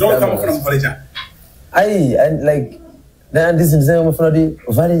know. And like then this is the for the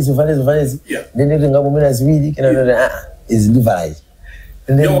values. Then they think about me as we is device.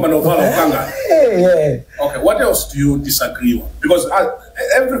 Okay, what else do you disagree on? Because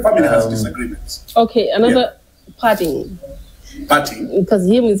every family has disagreements. Okay, another partying. Partying? Because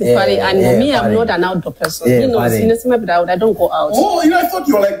him is a party, and me, I'm not an outdoor person. He knows, I don't go out. Oh, I thought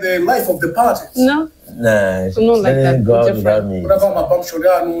you were like the life of the party. No. Nah, I'm not like that. Go out without me.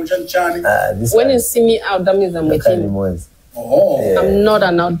 When you see me out, that means I'm with him. I'm not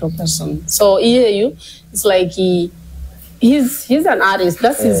an outdoor person. So it's like he's an artist.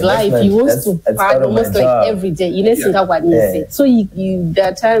 That's his life. He wants to party almost like every day. You know, what he said. So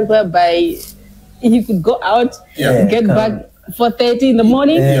there are times whereby he could go out, get back 4:30 in the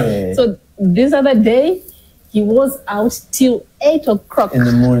morning. So this other day, he was out till 8 o'clock in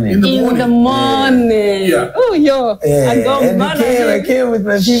the morning. I came with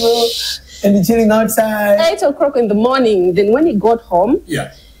my people and chilling outside. 8 o'clock in the morning. Then when he got home,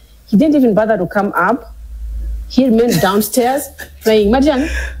 he didn't even bother to come up. He remained downstairs playing Mahjong,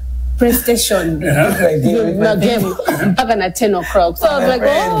 PlayStation, game back at 10 o'clock. So I was like,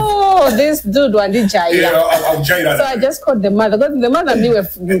 oh, this dude wanted Jaya. So I just called the mother. Because the mother and me were,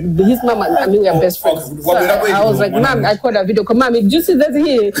 his mom and me were best friends. So I was like, Mom, I called a video call. Mom, did you see that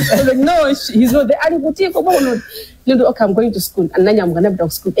here? I was like, no, he's not there. Okay, I'm going to school. And then I'm going to go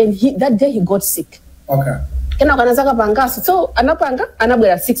to school. And that day he got sick. So anapanga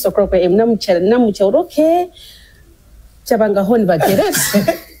anabwera 6 o'clock am namucha okay chabanga honi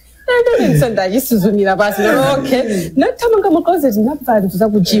bagerese ndisonda yisuzumira basi okay natamanga mu closet napfa ntuza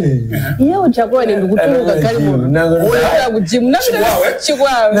ku gym iyo jagone ndikutuluka kali mu oya ku gym nabira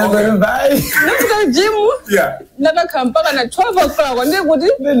chikwawe nakuza gym nakampaka na 12 o'clock ndikuti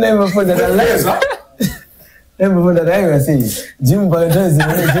never for that never for that I see gym by gym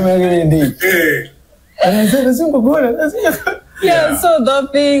again and I said, so the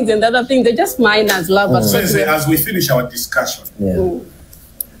things and the other things, they're just minors, love. As we finish our discussion,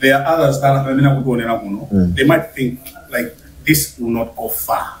 there are others that they might think like this will not go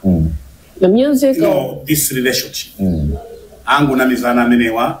far. The music, this relationship. I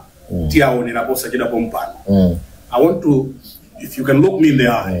want to, if you can look me in the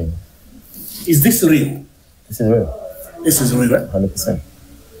eye, is this real? This is real. This is real, 100%.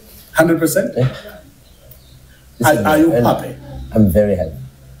 100%? Yeah. Are you happy? I'm very happy.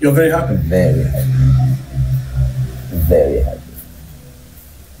 You're very happy? Very happy. Very happy.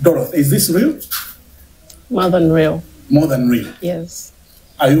 Dorothy, is this real? More than real. More than real? Yes.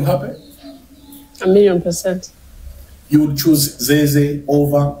 Are you happy? 1,000,000%. You would choose Zeze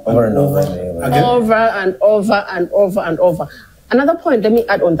over and over again? Over and over and over and over. Another point, let me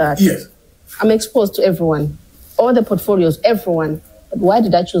add on that. Yes. I'm exposed to everyone, all the portfolios, everyone. But why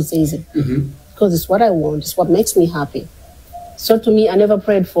did I choose Zeze? Because it's what I want. It's what makes me happy. So to me, I never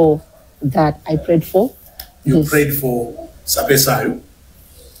prayed for that. I prayed for You prayed for Sapesayo?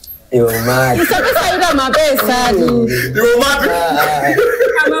 You're mad. You're mad?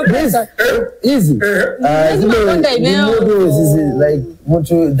 Easy.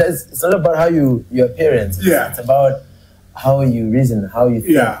 It's not about how your appearance. Yeah. It's about how you reason, how you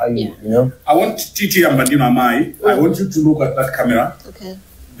think, how you know. I want Titi and Badina Mai. I want you to look at that camera. Okay.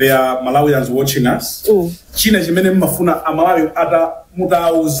 There are Malawians watching us. China jimene mafuna amalawi ada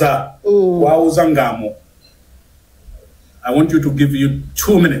mutauza wauza ngamo. I want you to give you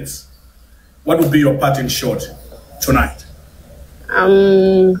 2 minutes. What would be your parting shot tonight?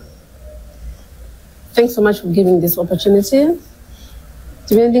 Thanks so much for giving this opportunity.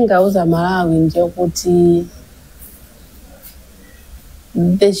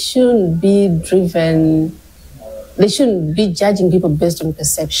 They shouldn't be driven. They shouldn't be judging people based on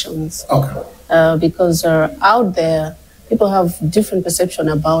perceptions. Okay. Because out there, people have different perception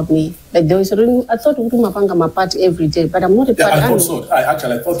about me. Like they always say, I thought we do my party every day, but I'm not a party. I thought so. I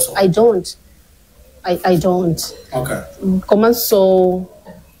thought so. I don't. I don't. Okay. Comment so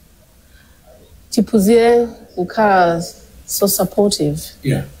Tipuzie Uka's so supportive.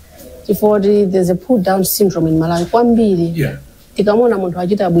 Yeah. There's a put down syndrome in Malawi. Yeah.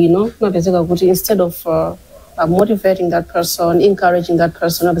 Instead of motivating that person, encouraging that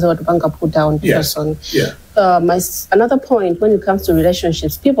person, put down the person. Yeah. Another point, when it comes to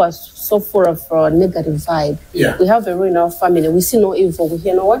relationships, people are so full of negative vibe. Yeah. We have a rule in our family. We see no evil. We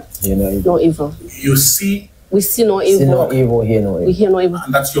hear no what? No evil. You see? We see no evil. See no evil, hear no evil. We hear no evil.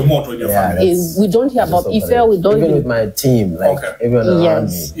 And that's your motto in your family. We don't hear about evil. We don't. Even with my team, like everyone around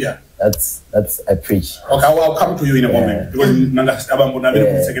me. Yeah. That's I preach. Okay, I'll come to you in a moment.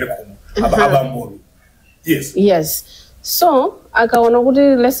 Yes. Yes. So,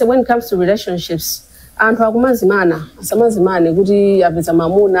 let's say when it comes to relationships, and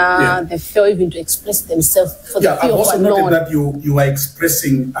they fail even to express themselves for the fear I've also of noted that you are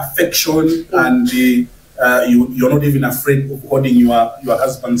expressing affection and you're not even afraid of holding your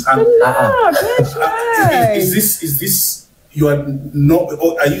husband's hand. That's right. Is this you are not?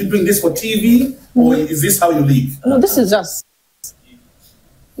 Are you doing this for TV or is this how you live? No, this is us.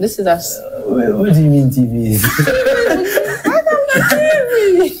 This is us. What do you mean TV?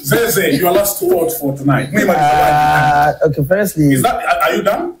 Zeze, your last thought for tonight. Okay, firstly, are you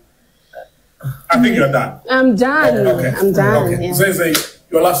done? I think you're done. I'm done. Okay. I'm done. Okay. Yeah. Zeze,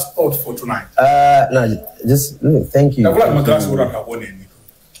 your last thought for tonight. No, just thank you. The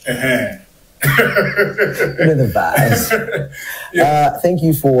vibes. Thank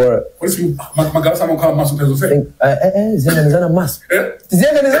you for.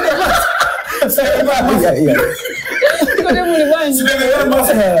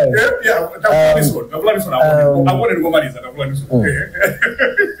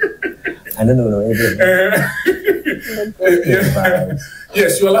 I don't know.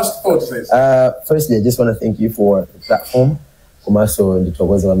 Yes, your last thought, says. Firstly, I just want to thank you for the platform. Kumaso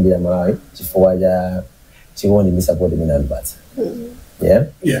nditokoza wambia Malawi chifuwaja chikondi misapoti minalibata. Yeah?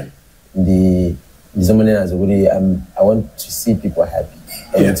 Yeah. I want to see people happy.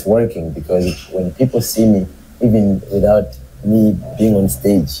 And it's working because when people see me, even without me being on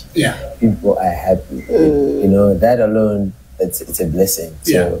stage, people are happy. You know, that alone, it's a blessing.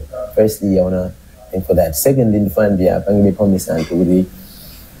 So firstly, I want to thank for that. Secondly,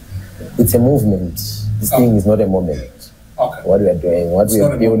 it's a movement. This thing is not a moment. Okay. What we are doing, what we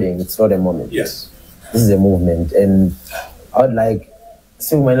are building, it's not a moment. Yes. This is a movement. And I would like,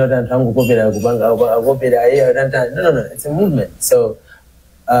 no, it's a movement. So,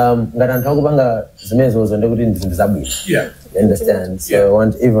 you understand? So I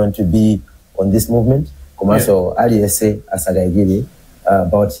want everyone to be on this movement. So, say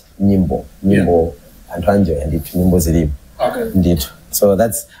about Nimbo, and Ranjo, and Nimbo Zilim. Okay. Indeed. So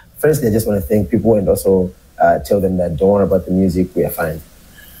that's, firstly, I just want to thank people and also tell them that don't worry about the music, we are fine.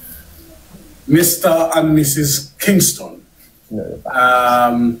 Mr. and Mrs. Kingston,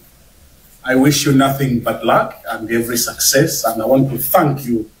 I wish you nothing but luck and every success, and I want to thank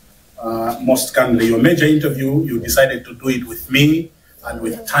you most kindly. Your major interview, you decided to do it with me and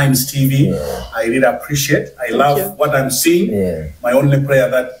with Times TV. Yeah. I really appreciate. I love what I'm seeing. Yeah. My only prayer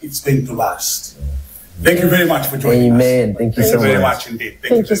that it's going to last. Thank you very much for joining us. Amen. Thank you so much. Very much indeed.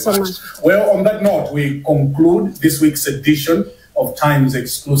 Thank you so much. Well, on that note, we conclude this week's edition of Times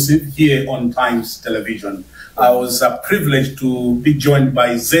Exclusive here on Times Television. I was privileged to be joined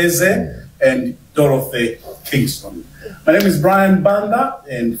by Zeze and Dorothy Kingston. My name is Brian Banda,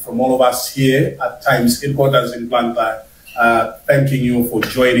 and from all of us here at Times headquarters in Banda, thanking you for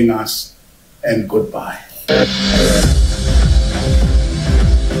joining us, and goodbye.